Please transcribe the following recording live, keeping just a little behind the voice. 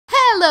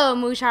Hello,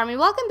 Moosh Army.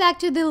 Welcome back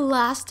to The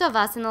Last of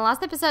Us. In the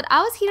last episode,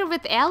 I was here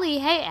with Ellie.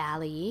 Hey,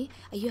 Ellie.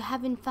 Are you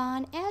having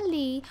fun,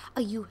 Ellie?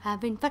 Are you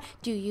having fun?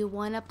 Do you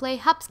want to play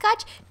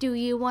hopscotch? Do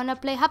you want to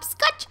play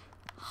hopscotch?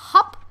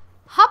 Hop,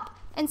 hop,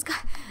 and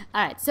scotch.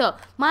 Alright, so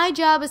my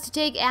job is to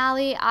take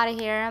Ellie out of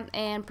here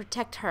and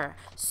protect her.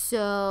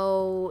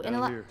 So, in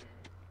a lot.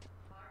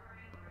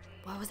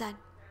 What was that?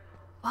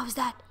 What was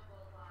that?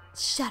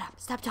 Shut up.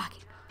 Stop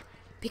talking.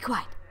 Be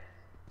quiet.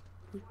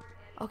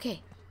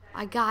 Okay,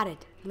 I got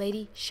it.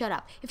 Lady, shut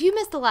up. If you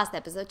missed the last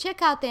episode,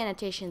 check out the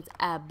annotations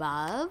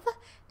above.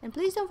 And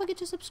please don't forget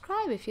to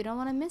subscribe if you don't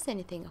want to miss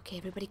anything. Okay,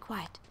 everybody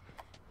quiet.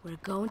 We're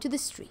going to the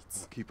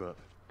streets. Keep up.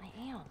 I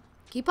am.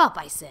 Keep up,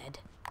 I said.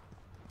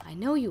 I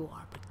know you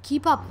are, but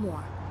keep up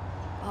more.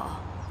 Uh-oh.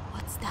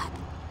 What's that?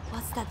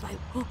 What's that vibe?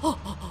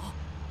 Oh.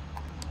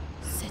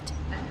 Sit.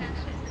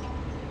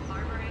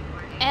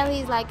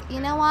 Ellie's like, you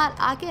know what?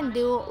 I can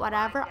do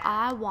whatever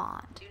I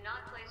want. Do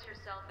not place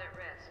yourself at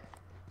risk.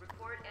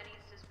 Report any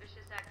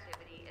suspicious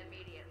activity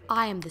immediately.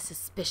 I am the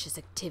suspicious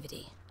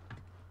activity.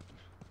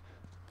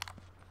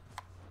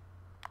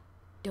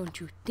 Don't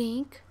you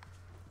think?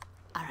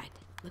 Alright.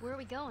 Where are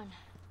we going?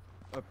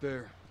 Up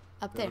there.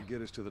 Up there. That'll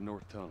get us to the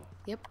north tunnel.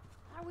 Yep.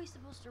 How are we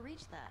supposed to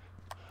reach that?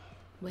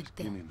 With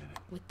give me a minute.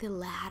 With the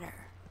ladder.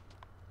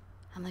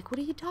 I'm like, what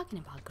are you talking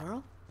about,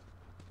 girl?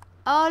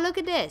 Oh, look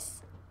at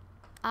this.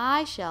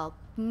 I shall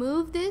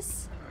move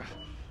this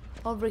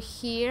over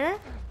here.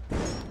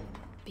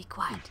 Be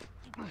quiet.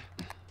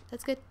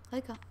 That's good.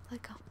 Let go.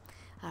 Let go.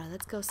 Alright,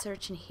 let's go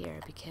search in here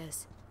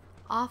because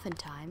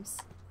oftentimes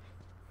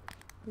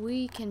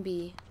we can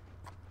be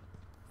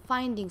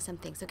finding some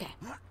things. Okay.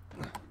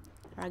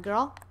 Alright,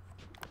 girl.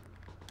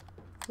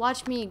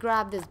 Watch me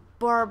grab this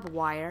barbed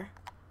wire.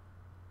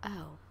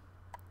 Oh.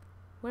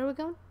 Where are we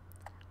going?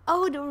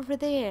 Oh, over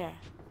there.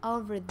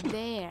 Over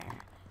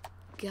there.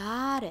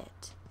 Got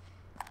it.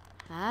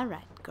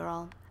 Alright,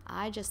 girl.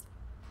 I was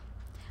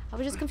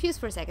just confused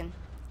for a second.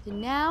 So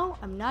now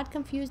I'm not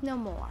confused no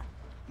more.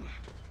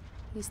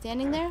 You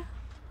standing there?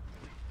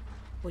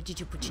 What did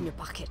you put in your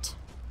pocket?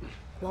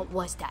 What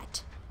was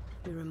that?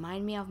 You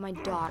remind me of my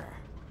daughter.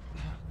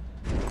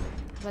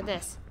 How about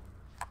this?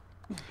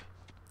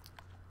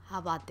 How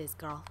about this,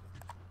 girl?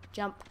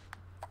 Jump.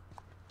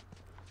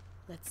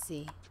 Let's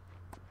see.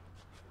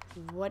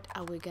 What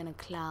are we gonna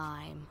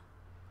climb?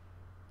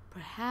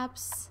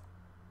 Perhaps,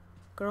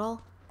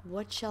 girl,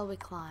 what shall we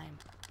climb?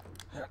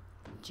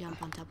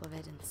 Jump on top of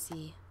it and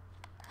see.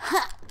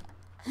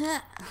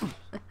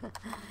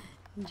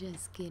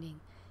 Just kidding.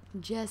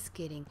 Just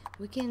kidding.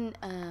 We can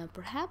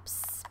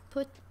perhaps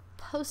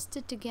post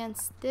it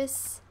against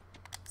this.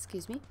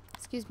 Excuse me.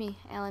 Excuse me,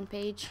 Ellen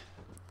Page.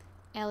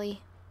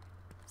 Ellie.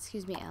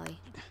 Excuse me, Ellie.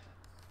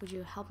 Would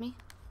you help me?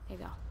 There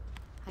you go.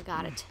 I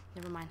got it.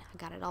 Never mind. I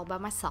got it all by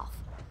myself.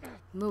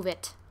 Move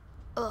it.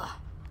 Ugh.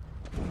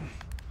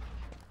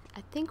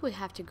 I think we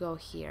have to go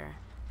here.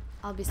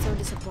 I'll be so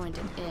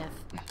disappointed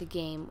if the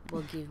game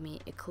will give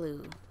me a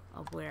clue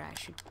of where I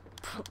should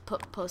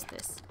post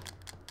this.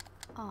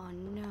 Oh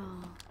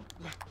no.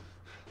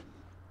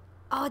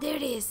 Oh, there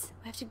it is.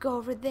 We have to go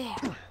over there.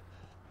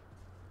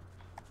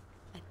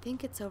 I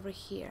think it's over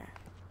here.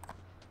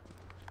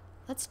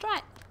 Let's try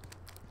it.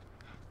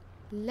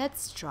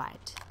 Let's try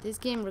it. This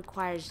game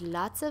requires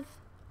lots of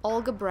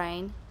Olga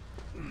brain.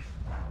 And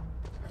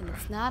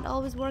it's not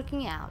always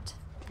working out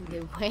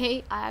the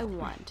way I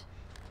want.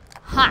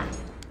 Ha!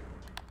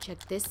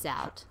 Check this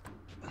out.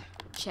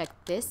 Check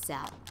this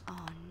out.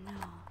 Oh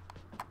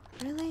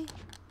no. Really?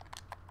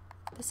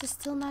 This is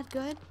still not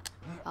good?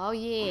 Oh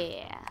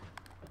yeah.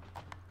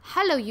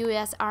 Hello,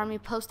 U.S. Army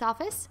Post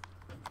Office.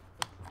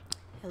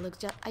 It looks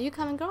just... Are you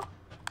coming, girl?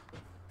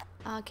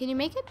 Can you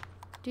make it?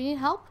 Do you need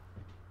help?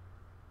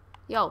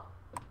 Yo.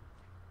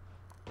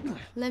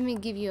 Let me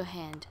give you a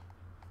hand.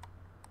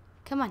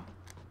 Come on.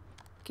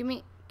 Give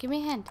me a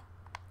hand.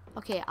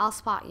 Okay, I'll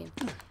spot you.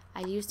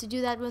 I used to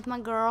do that with my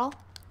girl.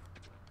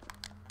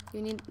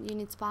 You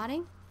need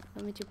spotting?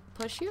 Want me to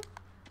push you?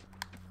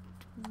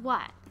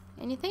 What?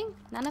 Anything?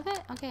 None of it?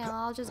 Okay,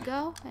 I'll just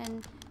go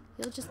and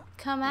you'll just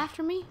come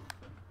after me.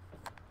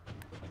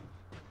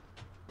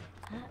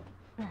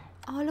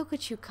 Oh, look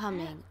at you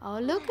coming. Oh,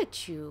 look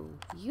at you.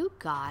 You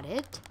got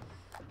it.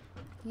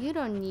 You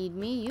don't need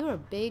me. You're a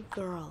big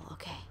girl.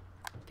 Okay.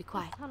 Be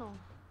quiet. Tunnel.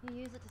 You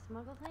use it to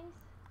smuggle things?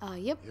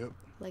 Yep. Yep.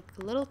 Like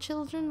little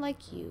children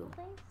like you.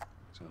 Things?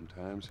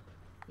 Sometimes.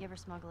 You ever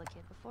smuggle a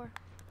kid before?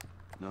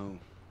 No,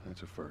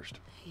 that's a first.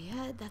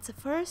 Yeah, that's a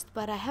first,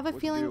 but I have a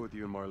What's feeling the deal with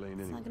you and Marlene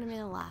it's anyway? not gonna be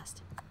the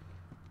last.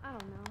 I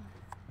don't know.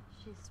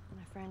 She's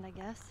my friend, I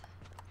guess.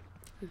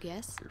 You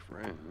guess? Your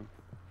friend, huh?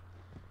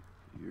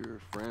 You're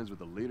friends with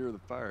the leader of the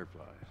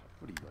Fireflies.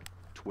 What are you, like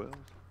 12?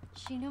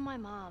 She knew my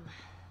mom.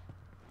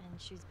 And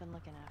she's been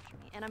looking after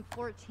me. And I'm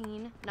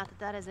 14. Not that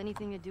that has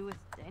anything to do with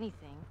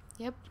anything.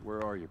 Yep. So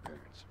where are your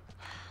parents?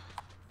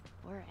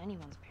 Where are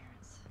anyone's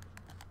parents?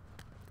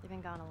 They've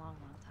been gone a long,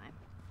 long time.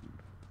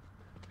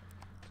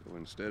 So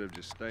instead of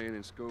just staying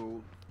in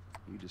school,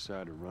 You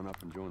decide to run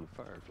up and join the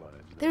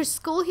Fireflies. There's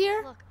school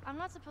here? Look, I'm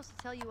not supposed to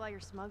tell you why you're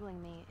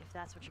smuggling me, if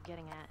that's what you're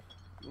getting at.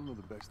 You don't know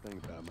the best thing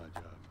about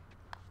my job.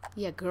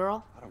 Yeah,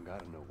 girl. I don't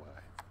gotta know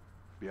why.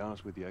 Be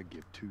honest with you, I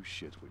give two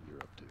shits what you're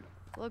up to.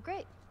 Well,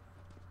 great.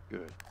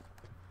 Good.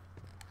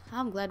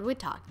 I'm glad we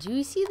talked. Do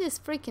you see this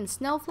freaking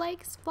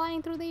snowflakes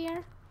flying through the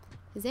air?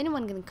 Is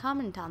anyone gonna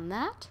comment on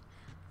that?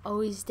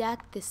 Or is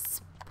that the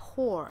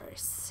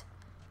spores?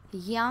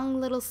 Young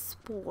little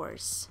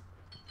spores.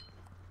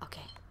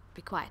 Okay,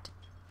 be quiet.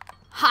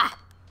 Ha!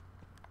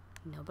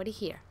 Nobody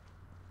here.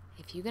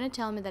 If you're gonna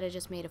tell me that I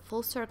just made a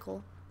full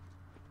circle,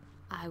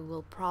 I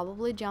will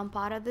probably jump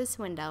out of this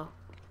window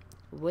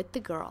with the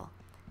girl.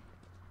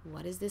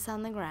 What is this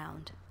on the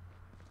ground?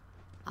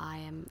 I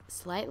am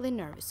slightly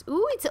nervous.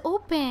 Ooh, it's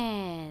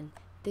open!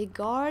 The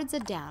guards are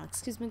down.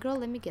 Excuse me, girl,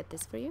 let me get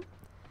this for you.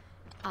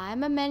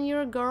 I'm a man,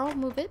 you're a girl.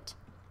 Move it.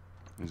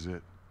 Is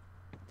it?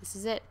 This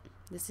is it.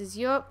 This is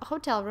your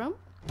hotel room.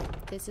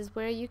 This is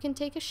where you can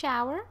take a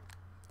shower,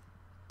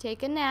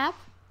 take a nap,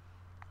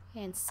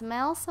 and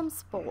smell some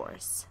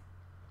spores.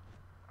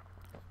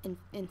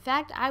 In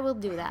fact, I will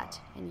do that,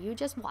 and you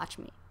just watch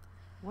me.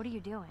 What are you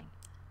doing?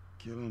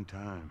 Killing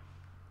time.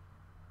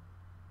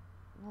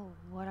 Well,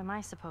 what am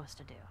I supposed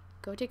to do?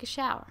 Go take a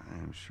shower. I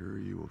am sure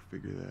you will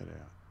figure that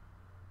out.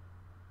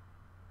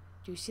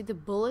 Do you see the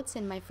bullets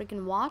in my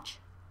freaking watch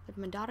that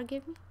my daughter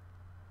gave me?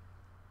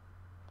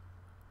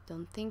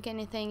 Don't think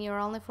anything, you're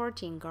only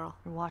 14, girl.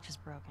 Your watch is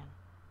broken.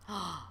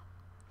 Aww.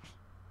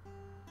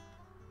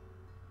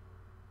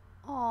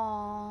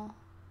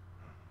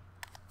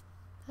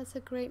 That's a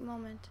great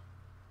moment.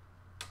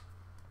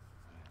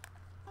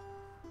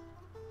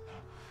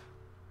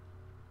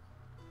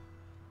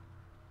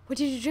 What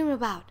did you dream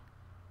about?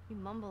 You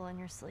mumble in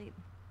your sleep.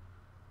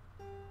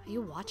 Are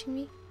you watching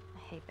me? I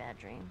hate bad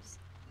dreams.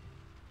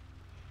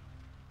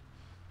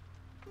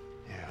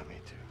 Yeah,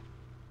 me too.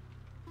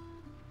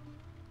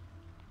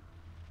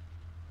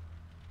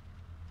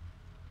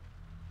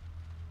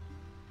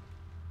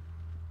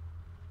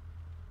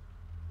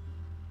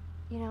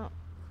 You know,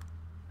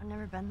 I've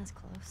never been this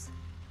close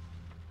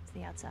to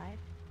the outside.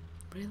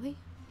 Really?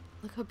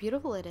 Look how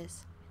beautiful it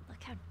is.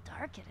 Look how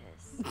dark it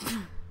is.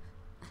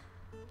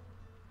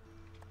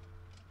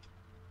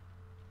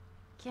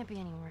 Can't be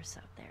any worse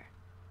out there.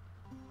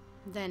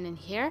 Then in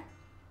here?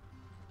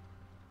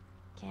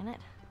 Can it?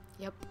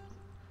 Yep.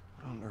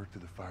 What on earth do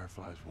the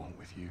Fireflies want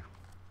with you?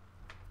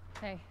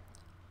 Hey.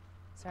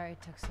 Sorry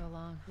it took so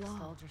long. Whoa.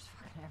 Soldiers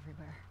fucking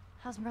everywhere.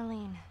 How's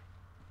Marlene?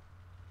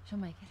 She'll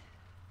make it.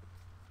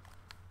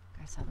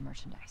 I saw the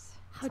merchandise.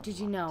 How did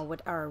you know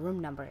what our room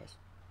number is?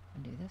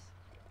 Wanna do this?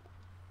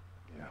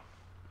 Yeah.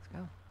 Let's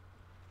go.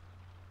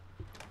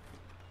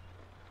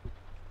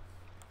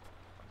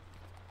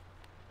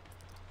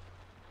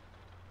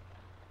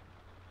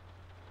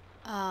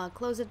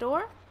 Close the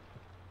door?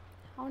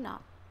 Or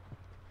not?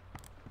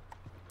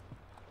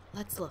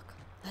 Let's look.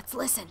 Let's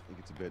listen. Think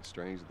it's a bit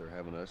strange that they're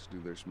having us do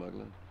their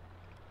smuggling?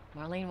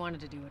 Marlene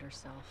wanted to do it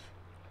herself.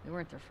 We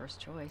weren't their first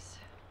choice.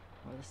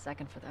 Or the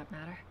second, for that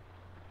matter.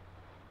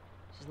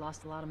 She's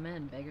lost a lot of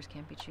men. Beggars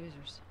can't be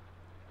choosers.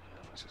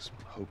 I just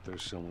hope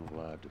there's someone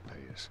alive to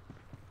pay us.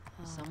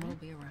 Someone will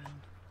be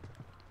around.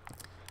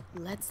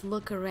 Let's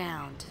look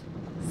around.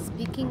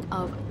 Speaking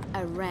of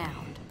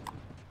around.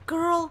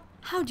 Girl,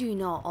 how do you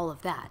know all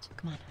of that?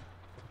 Come on.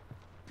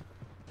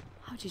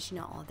 How did you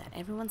know all that?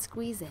 Everyone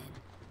squeeze in.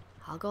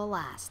 I'll go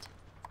last.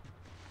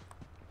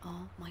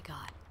 Oh my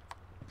god.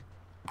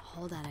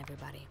 Hold on,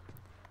 everybody.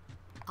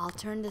 I'll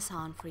turn this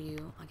on for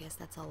you. I guess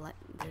that's all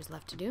there's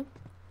left to do.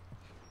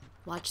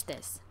 Watch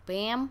this.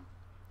 Bam.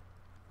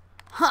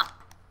 Huh.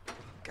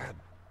 God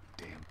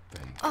damn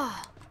thing.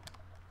 Oh.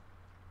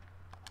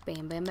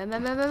 Bam, bam, bam,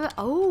 bam, bam, bam.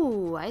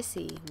 Oh, I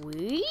see.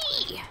 Wee.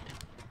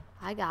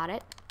 I got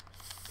it.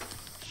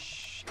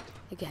 Shit.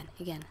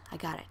 Again. I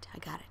got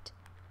it.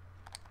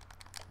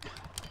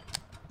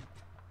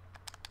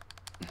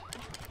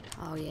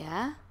 Oh,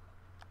 yeah?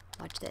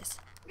 Watch this.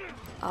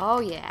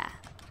 Oh, yeah.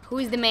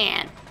 Who's the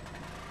man?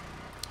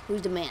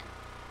 Who's the man?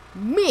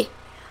 Me!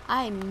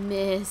 I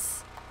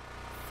miss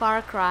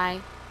Far Cry.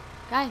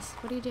 Guys,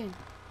 what are you doing?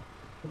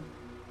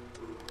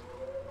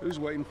 Who's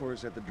waiting for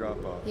us at the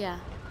drop-off? Yeah.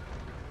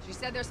 She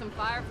said there's some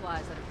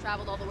fireflies that have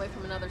traveled all the way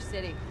from another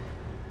city.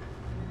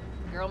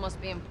 The girl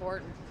must be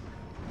important.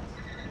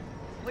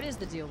 What is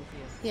the deal with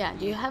you? Yeah,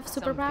 do you have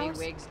Some superpowers?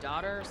 bigwig's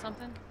daughter or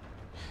something?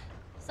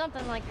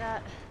 Something like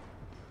that.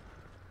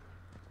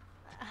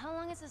 How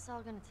long is this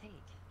all gonna take?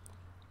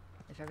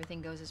 If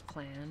everything goes as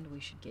planned, we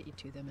should get you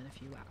to them in a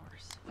few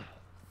hours.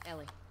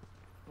 Ellie,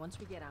 once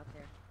we get out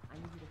there, I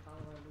need you to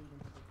follow our lead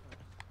into the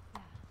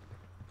place.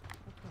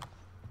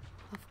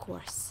 Of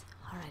course.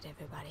 Alright,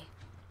 everybody.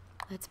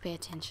 Let's pay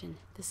attention.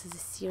 This is a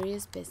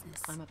serious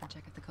business. Climb up and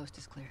check if the coast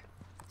is clear.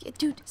 Yeah,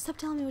 dude, stop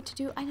telling me what to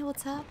do. I know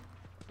what's up.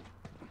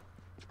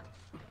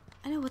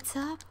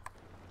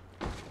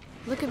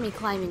 Look at me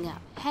climbing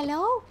up.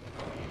 Hello?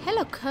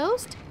 Hello,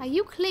 coast? Are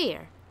you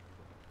clear?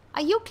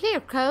 Are you clear,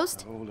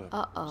 coast? Hold up.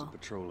 Uh-oh. There's a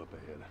patrol up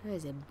ahead.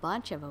 There's a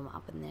bunch of them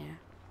up in there.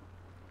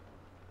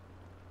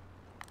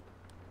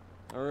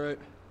 All right.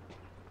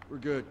 We're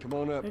good. Come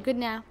on up. We're good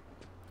now.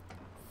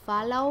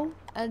 Follow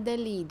the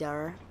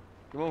leader.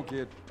 Come on,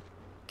 kid.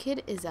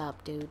 Kid is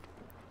up, dude.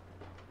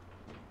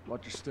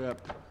 Watch your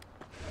step.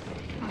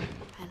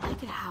 I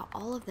like it how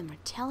all of them are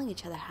telling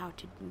each other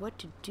what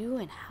to do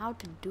and how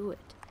to do it.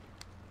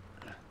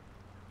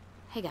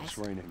 Hey guys. This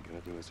rain ain't gonna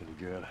do us any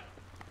good.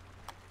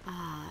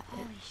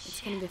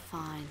 It's gonna be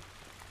fine.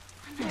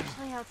 I'm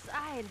actually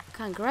outside.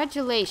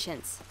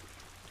 Congratulations.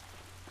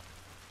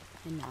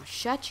 And now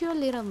shut your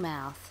little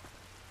mouth.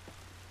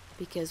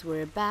 Because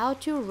we're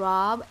about to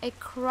rob a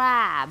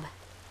crab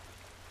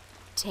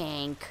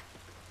tank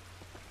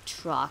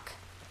truck.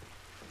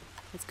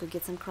 Let's go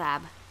get some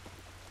crab.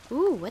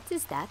 Ooh, what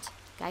is that,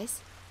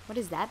 guys? What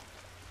is that?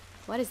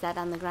 What is that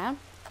on the ground?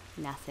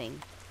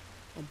 Nothing.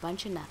 A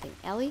bunch of nothing.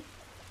 Ellie,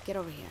 get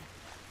over here.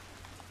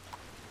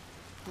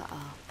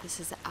 Uh-oh, this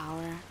is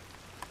our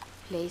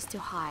place to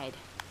hide.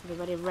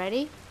 Everybody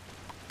ready?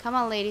 Come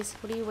on, ladies.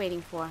 What are you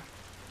waiting for?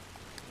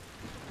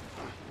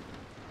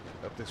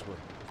 Up this way.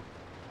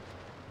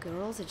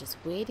 Girls are just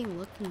waiting,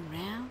 looking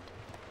around.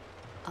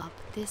 Up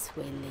this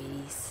way,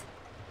 ladies.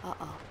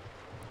 Uh-oh.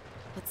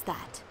 What's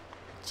that?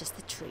 Just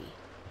a tree.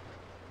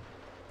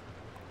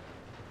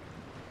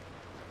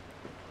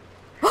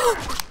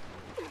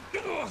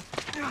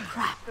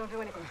 Crap. Don't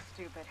do anything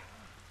stupid.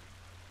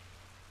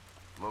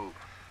 Move.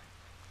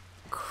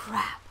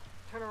 Crap.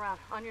 Turn around,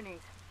 on your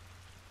knees.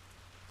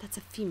 That's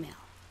a female.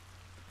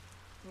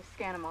 You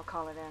scan him, I'll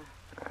call it in.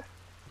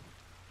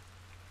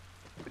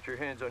 Put your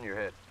hands on your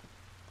head.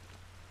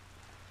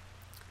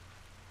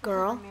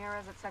 Girl,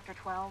 Ramirez at Sector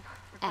 12.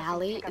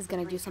 Allie is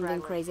gonna do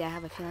something crazy, I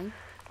have a feeling.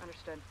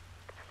 Understood.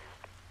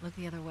 Look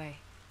the other way.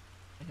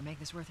 I can make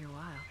this worth your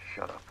while.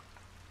 Shut up.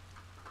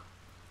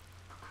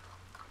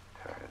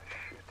 Tired of this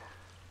shit.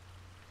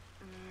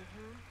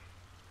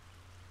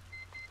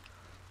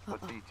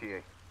 What's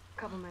ETA?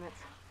 Couple minutes.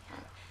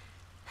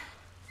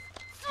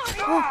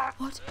 Oh,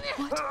 what?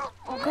 What?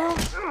 Girl,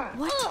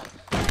 what?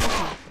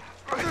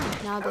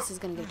 Okay. Now this is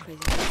gonna get crazy.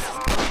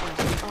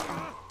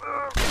 Uh-oh.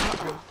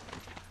 Uh-oh.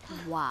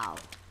 Wow.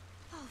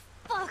 Oh,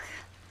 fuck!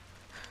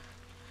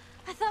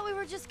 I thought we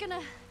were just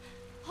gonna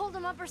hold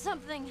him up or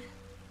something.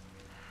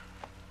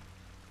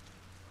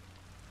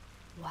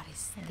 What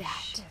is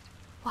that? Shit.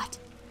 What?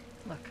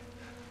 Look.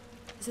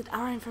 Is it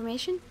our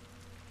information?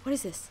 What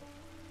is this?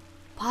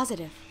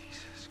 Positive.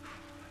 Jesus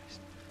Christ.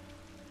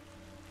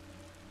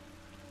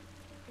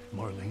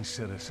 Marlene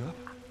set us up?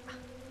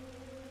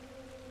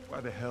 Why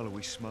the hell are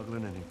we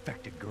smuggling an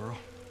infected girl?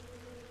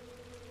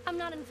 I'm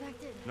not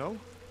infected. No?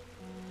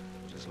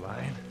 Just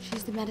lying?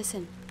 She's the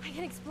medicine. I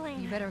can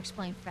explain. You better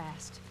explain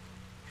fast.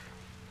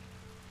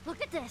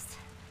 Look at this.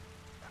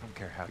 I don't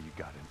care how you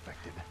got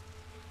infected.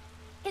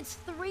 It's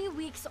 3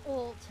 weeks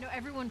old. No,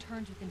 everyone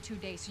turns within 2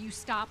 days, so you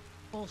stop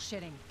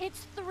bullshitting.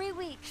 It's 3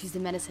 weeks. She's the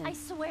medicine. I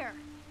swear.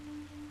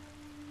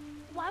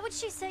 Why would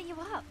she set you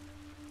up?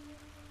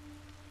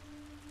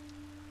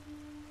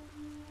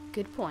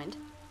 Good point.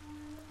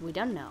 We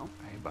don't know.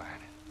 I ain't buying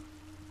it.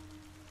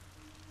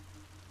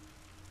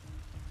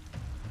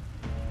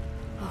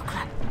 Oh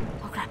crap.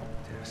 Oh crap.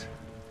 Tess,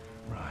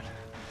 run.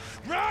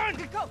 Run!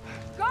 Go!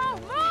 Go!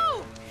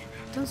 Move!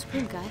 Don't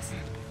scream, guys.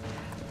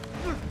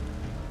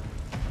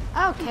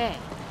 Okay.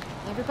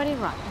 Everybody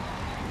run.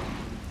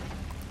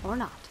 Or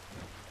not.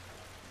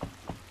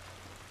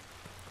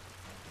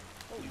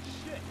 Holy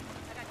shit!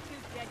 I got 2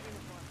 dead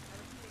uniforms.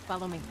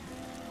 Follow me.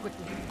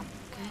 Quickly.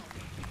 Okay.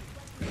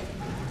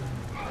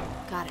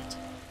 Got it.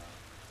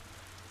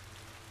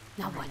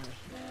 Now what?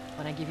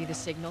 When I give you the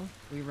signal,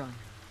 we run.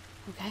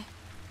 Okay.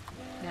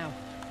 Now,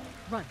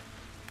 run.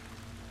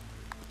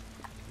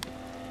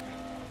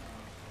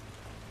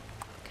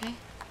 Okay.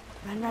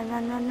 Run, run,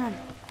 run, run, run.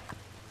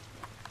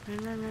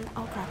 Run, run, run.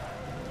 Oh crap.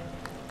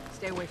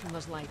 Stay away from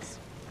those lights.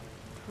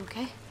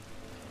 Okay.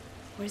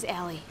 Where's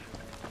Allie?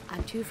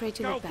 I'm too afraid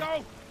to look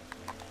back.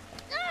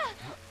 Go!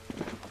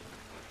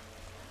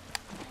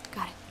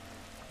 Got it.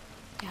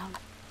 Down.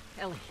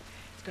 Ellie,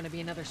 it's gonna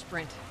be another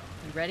sprint.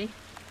 You ready?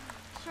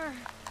 Sure.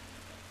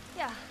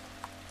 Yeah.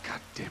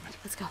 God damn it.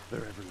 Let's go.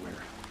 They're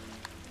everywhere.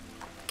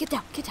 Get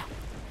down. Get down.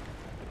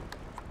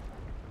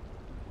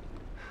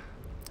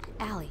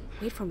 Allie,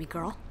 wait for me,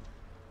 girl.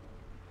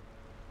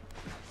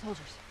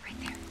 Soldiers, right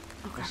there.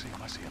 Oh I crap. see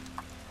him, I see him.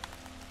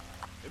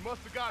 They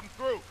must have gotten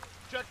through.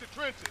 Check the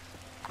trenches.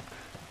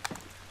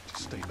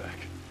 Just stay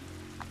back.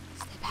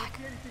 Stay back.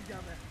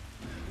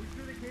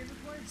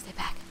 Stay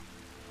back.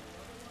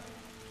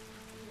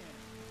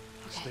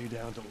 Okay. Stay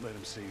down, don't let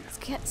him see you.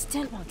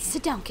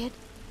 Sit down, kid.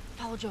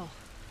 Follow Joel.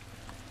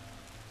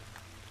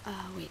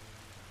 Wait.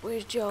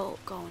 Where's Joel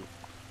going?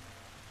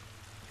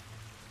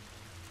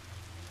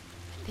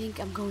 I think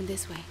I'm going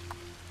this way.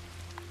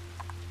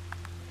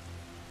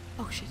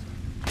 Oh shit.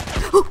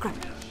 Oh crap.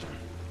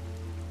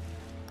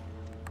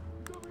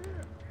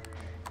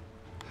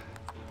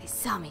 They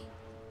saw me.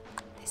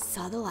 They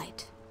saw the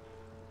light.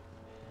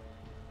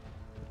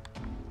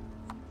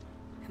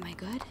 Am I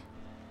good?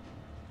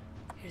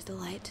 Here's the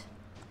light.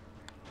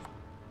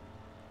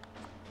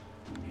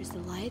 Here's the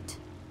light.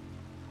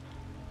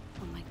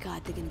 Oh my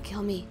god, they're gonna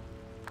kill me.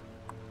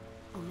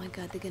 Oh my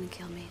god, they're gonna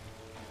kill me.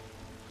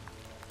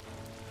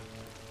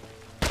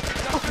 Oh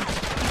my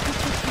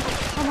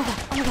god, oh my god,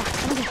 oh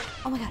my god,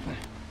 oh my god.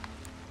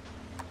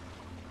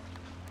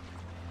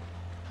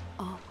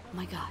 Oh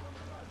my god.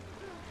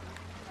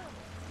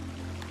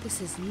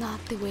 This is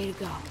not the way to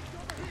go.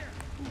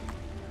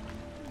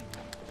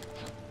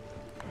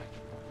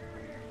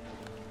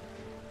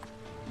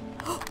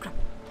 Oh crap.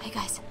 Hey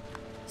guys,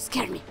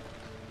 scared me.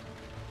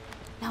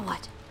 Now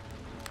what?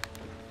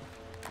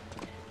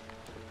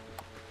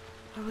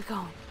 Where are we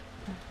going?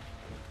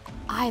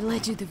 I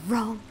led you the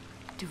wrong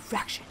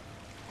direction.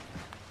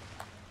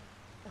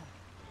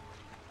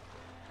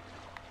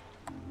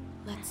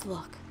 Let's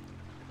look.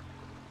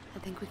 I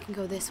think we can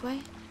go this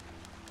way.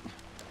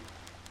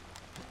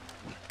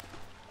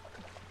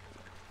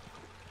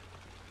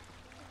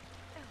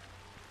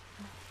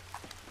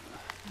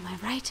 Am I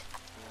right?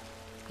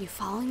 You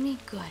following me?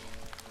 Good.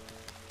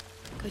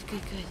 Good,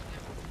 good, good.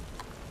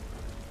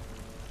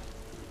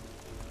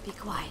 Be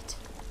quiet.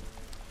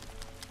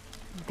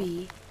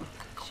 Be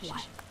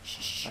quiet.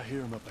 Shh. I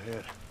hear him up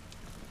ahead.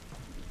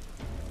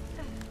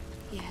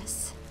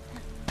 Yes.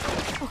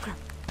 Oh crap.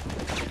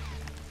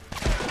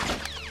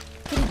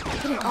 Get in.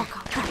 Oh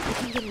crap, I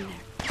can't get in there.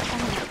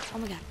 Oh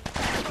my god.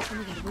 Oh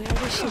my god, where are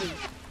they shooting?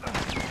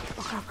 Oh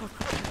crap.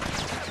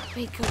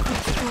 Wait, go,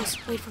 close.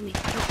 Wait for me.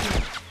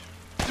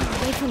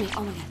 Wait for me.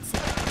 Oh my god,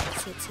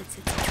 sit.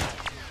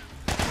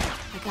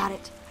 I got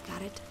it.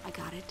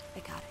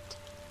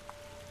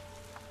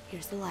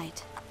 Here's the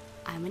light.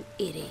 I'm an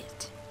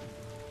idiot.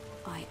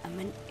 I am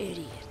an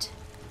idiot.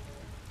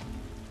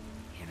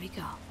 Here we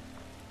go.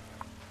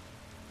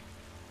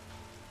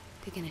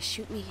 They're gonna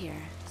shoot me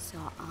here, so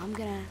I'm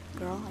gonna...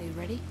 Girl, are you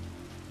ready?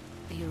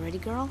 Are you ready,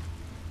 girl?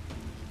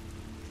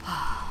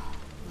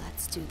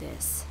 Let's do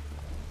this.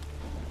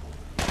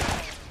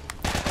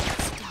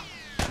 Let's go.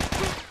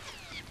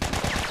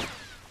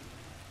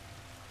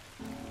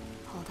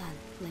 Hold on,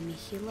 let me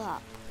heal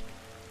up.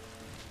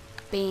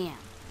 Bam.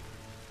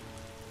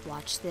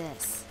 Watch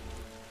this.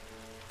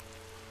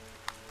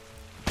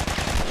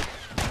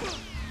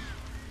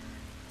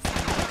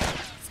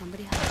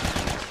 Somebody help me.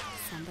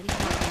 Somebody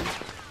help me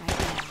right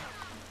now.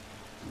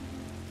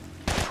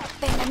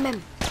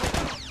 Bam.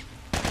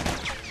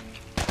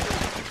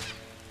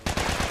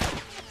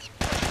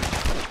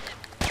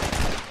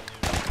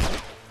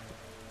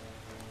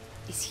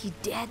 Is he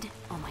dead?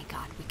 Oh my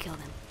god, we killed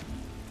him.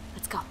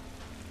 Let's go.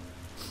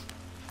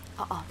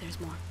 Uh-oh, there's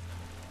more.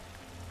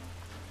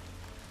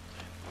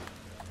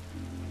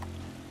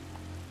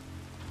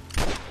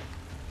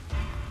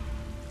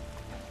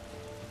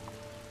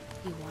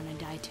 You wanna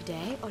die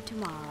today or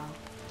tomorrow?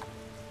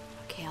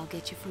 Okay, I'll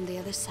get you from the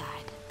other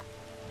side.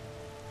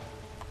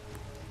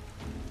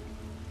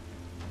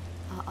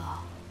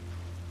 Uh-oh.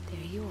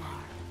 There you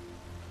are.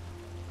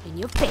 In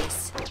your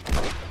face.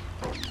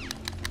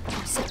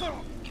 Oh, sit.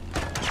 Oh.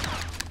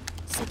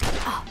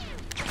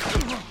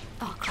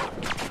 Oh, crap.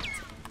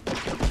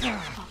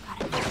 Oh,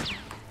 got it.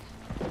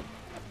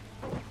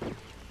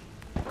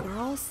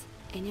 Girls,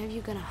 any of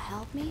you gonna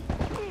help me?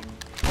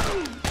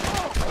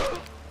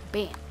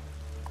 Bam.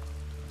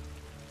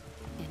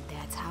 And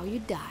that's how you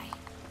die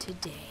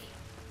today.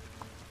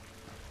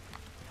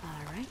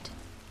 Alright.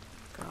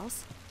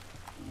 Girls,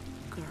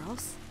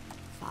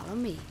 follow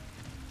me.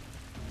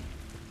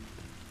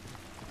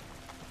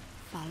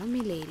 Follow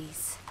me,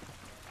 ladies.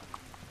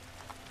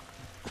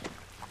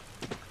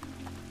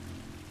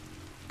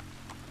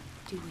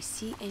 Do we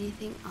see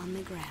anything on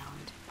the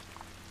ground?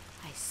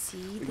 I see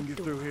We the can get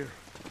door. through here.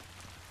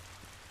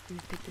 Let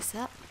me pick this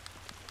up.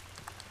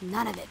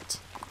 None of it.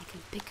 I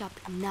can pick up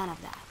none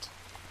of that.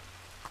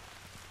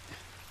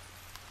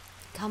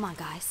 Come on,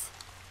 guys.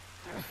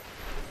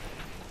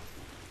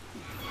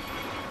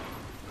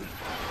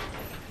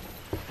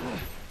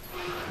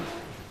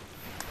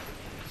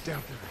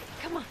 Down there.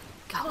 Come on.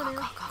 Go.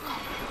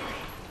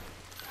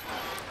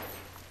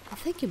 Oh,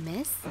 thank you,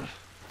 miss.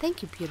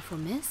 Thank you, beautiful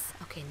miss.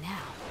 Okay, now.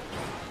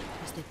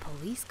 There's the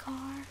police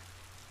car.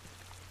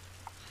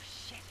 Oh,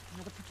 shit.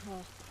 Another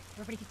patrol.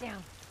 Everybody get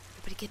down.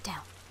 Everybody get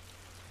down.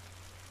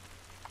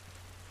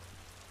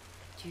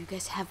 Do you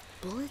guys have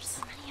bullets?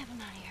 So many of them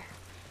out here.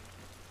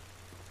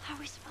 How are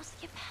we supposed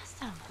to get past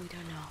them? We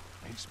don't know.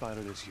 Ain't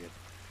spotted us yet.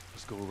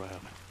 Let's go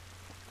around.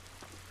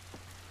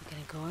 We're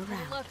gonna go Oh,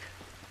 around. look.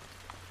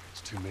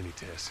 It's too many,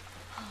 Tess.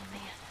 Oh,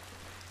 man.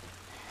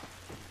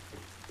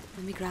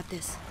 Let me grab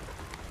this.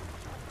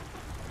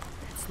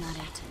 That's not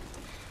it.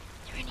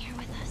 They're in here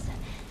with us.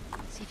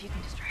 See if you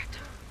can distract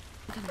them.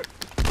 Come on.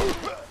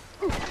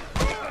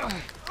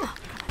 Oh,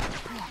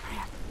 hurry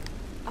up.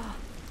 Oh,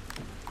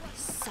 I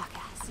suck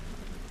ass.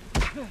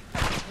 Oh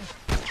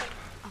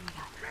my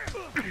god.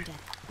 I'm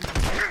dead.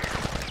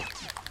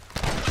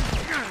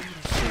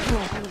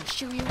 I'm gonna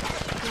shoot you.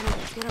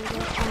 Get over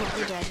there. Oh no,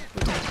 we're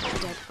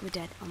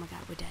dead. Oh my god,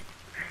 we're dead.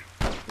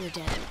 We're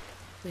dead.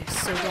 We're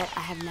so dead. I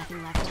have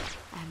nothing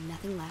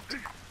left.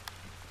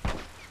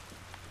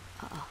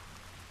 Uh-oh.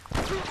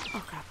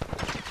 Oh crap.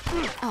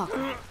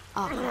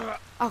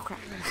 Oh crap.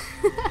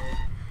 So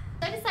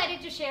I decided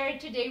wanted to share it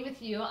today with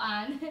you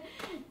on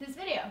this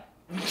video.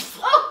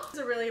 Oh! It's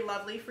a really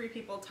lovely Free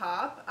People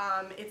top.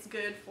 It's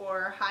good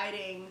for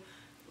hiding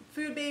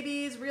food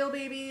babies, real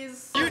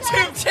babies.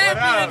 YouTube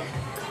champion!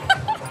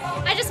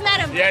 I just met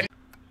him. Yeah.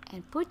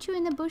 And put you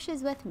in the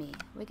bushes with me.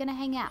 We're gonna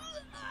hang out.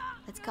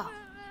 Let's go.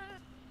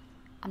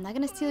 I'm not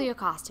gonna steal your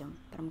costume,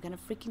 but I'm gonna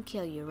freaking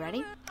kill you.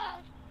 Ready?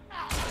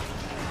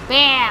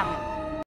 Bam!